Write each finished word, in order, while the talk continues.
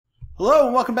Hello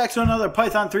and welcome back to another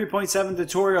Python 3.7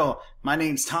 tutorial. My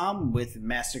name's Tom with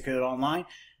MasterCode Online.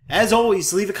 As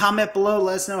always, leave a comment below,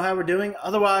 let us know how we're doing.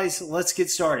 Otherwise, let's get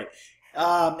started.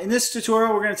 In this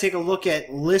tutorial, we're going to take a look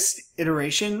at list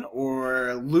iteration,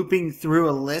 or looping through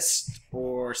a list,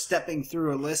 or stepping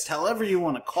through a list, however you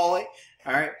want to call it.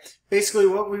 Alright, basically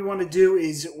what we want to do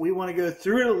is we want to go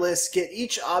through the list, get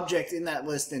each object in that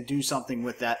list, and do something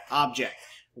with that object,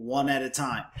 one at a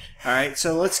time. Alright,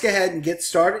 so let's go ahead and get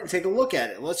started and take a look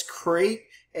at it. Let's create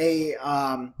a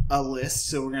list.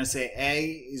 So we're going to say A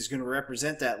is going to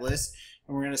represent that list,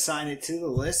 and we're going to assign it to the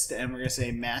list, and we're going to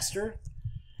say master,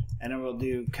 and then we'll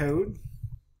do code,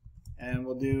 and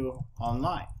we'll do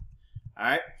online.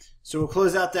 Alright, so we'll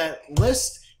close out that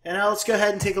list. And now let's go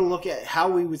ahead and take a look at how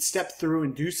we would step through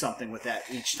and do something with that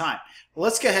each time. Well,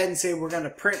 let's go ahead and say we're going to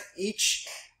print each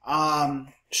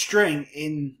string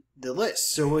in the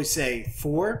list. So we say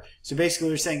for. So basically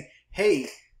we're saying, hey,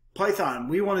 Python,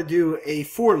 we want to do a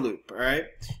for loop. All right.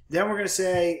 Then we're going to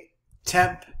say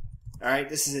temp. All right.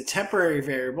 This is a temporary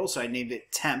variable, so I named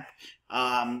it temp.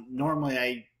 Normally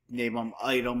I name them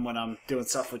item when I'm doing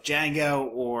stuff with Django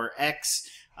or X.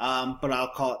 But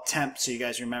I'll call it temp so you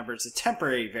guys remember it's a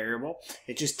temporary variable.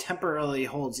 It just temporarily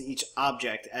holds each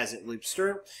object as it loops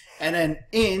through. And then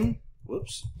in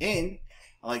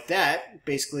like that,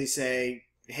 basically say,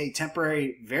 hey,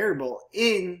 temporary variable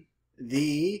in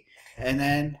the, and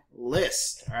then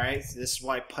list. Alright, so this is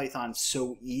why Python's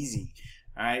so easy.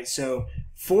 Alright, so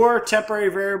for temporary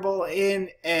variable in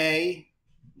a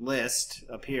list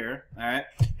up here, alright,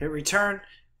 hit return,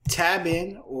 tab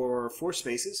in, or 4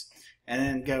 spaces, and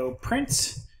then go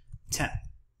print temp.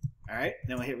 Alright,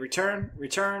 then we hit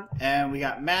return, and we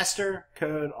got master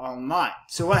code online.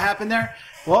 So what happened there?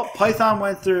 Well, Python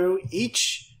went through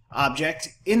each object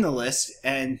in the list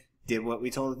and did what we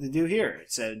told it to do here.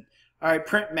 It said, alright,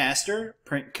 print master,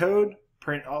 print code,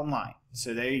 print online.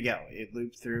 So there you go. It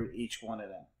looped through each one of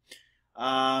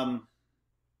them.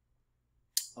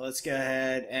 Let's go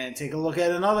ahead and take a look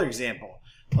at another example.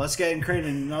 Let's go ahead and create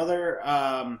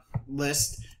another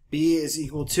list. B is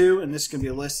equal to, and this is going to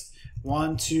be a list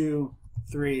 1, 2,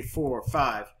 3, 4,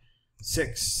 5,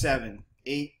 6, 7,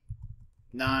 8,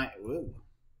 9,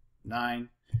 9,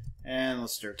 and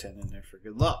let's throw 10 in there for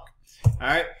good luck.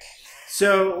 Alright,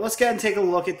 so let's go ahead and take a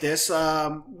look at this.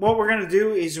 What we're going to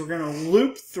do is we're going to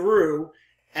loop through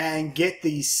and get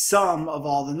the sum of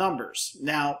all the numbers.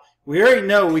 Now, we already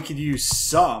know we could use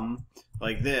sum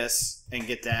like this and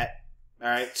get that.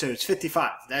 Alright, so it's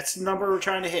 55. That's the number we're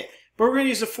trying to hit. But we're going to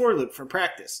use a for loop for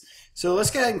practice. So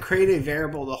let's go ahead and create a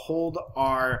variable to hold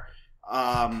our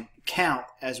count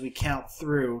as we count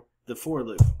through the for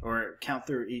loop, or count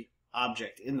through each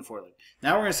object in the for loop.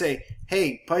 Now we're going to say,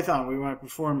 hey, Python, we want to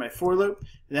perform my for loop.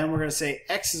 Then we're going to say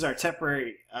x is our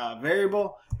temporary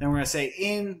variable. Then we're going to say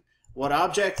in what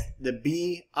object? The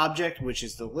B object, which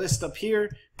is the list up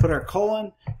here. Put our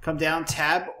colon, come down,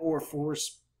 tab or 4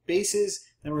 spaces.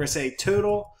 Then we're going to say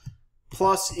total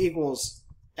plus equals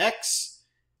x.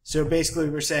 So basically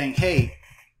we're saying, hey,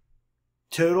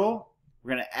 total,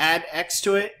 we're going to add x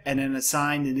to it and then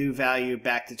assign the new value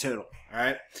back to total.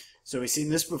 Alright, so we've seen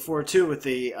this before too with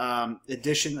the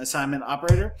addition assignment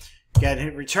operator. Go ahead and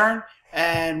hit return,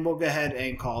 and we'll go ahead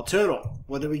and call total.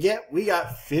 What did we get? We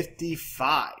got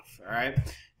 55.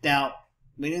 Alright, now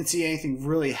we didn't see anything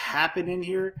really happen in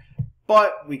here,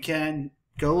 but we can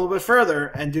go a little bit further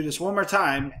and do this one more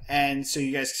time, and so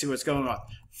you guys can see what's going on.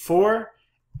 For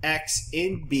x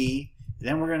in B,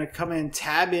 then we're going to come in,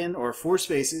 tab in, or 4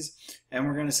 spaces, and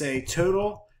we're going to say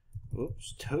total,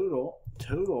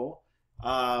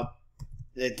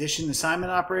 the addition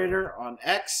assignment operator on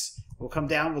x. We'll come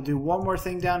down, we'll do one more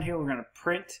thing down here. We're going to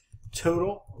print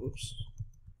total,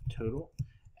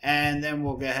 and then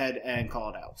we'll go ahead and call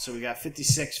it out. So we got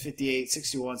 56, 58,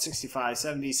 61, 65,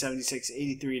 70, 76,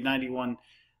 83, 91,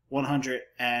 100,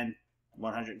 and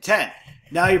 110.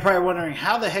 Now you're probably wondering,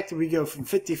 how the heck did we go from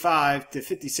 55 to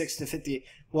 56 to 58?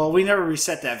 Well, we never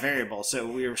reset that variable, so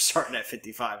we were starting at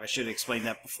 55. I should have explained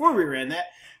that before we ran that,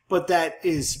 but that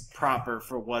is proper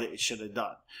for what it should have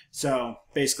done. So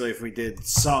basically, if we did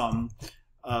sum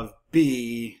of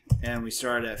B and we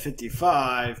started at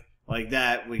 55 like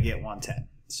that, we get 110.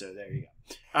 So there you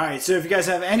go. Alright, so if you guys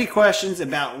have any questions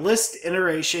about list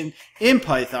iteration in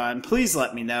Python, please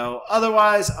let me know.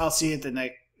 Otherwise, I'll see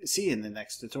you in the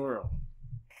next tutorial.